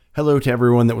Hello to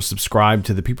everyone that was subscribed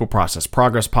to the People Process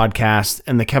Progress podcast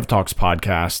and the KEV Talks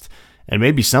podcast, and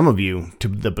maybe some of you to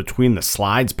the Between the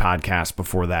Slides podcast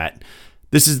before that.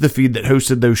 This is the feed that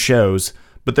hosted those shows,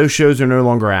 but those shows are no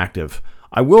longer active.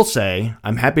 I will say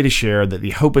I'm happy to share that the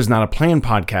Hope Is Not a Plan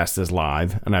podcast is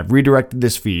live, and I've redirected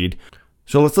this feed.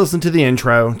 So let's listen to the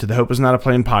intro to the Hope Is Not a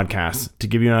Plan podcast to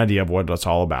give you an idea of what it's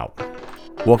all about.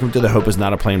 Welcome to the Hope Is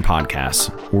Not a Plan podcast,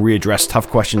 where we address tough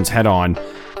questions head on,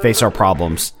 face our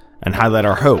problems, and highlight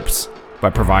our hopes by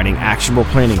providing actionable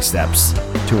planning steps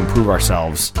to improve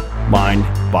ourselves, mind,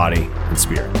 body, and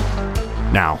spirit.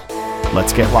 Now,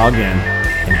 let's get logged in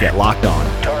and get locked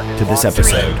on to this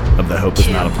episode of the Hope Is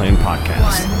Not a Plan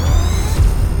podcast.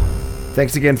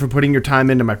 Thanks again for putting your time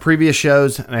into my previous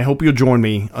shows, and I hope you'll join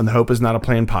me on the Hope Is Not a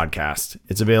Plan podcast.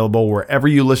 It's available wherever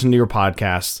you listen to your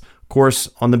podcasts, of course,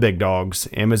 on the big dogs,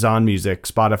 Amazon Music,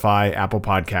 Spotify, Apple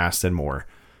Podcasts, and more.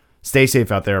 Stay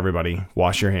safe out there, everybody.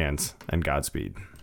 Wash your hands, and Godspeed.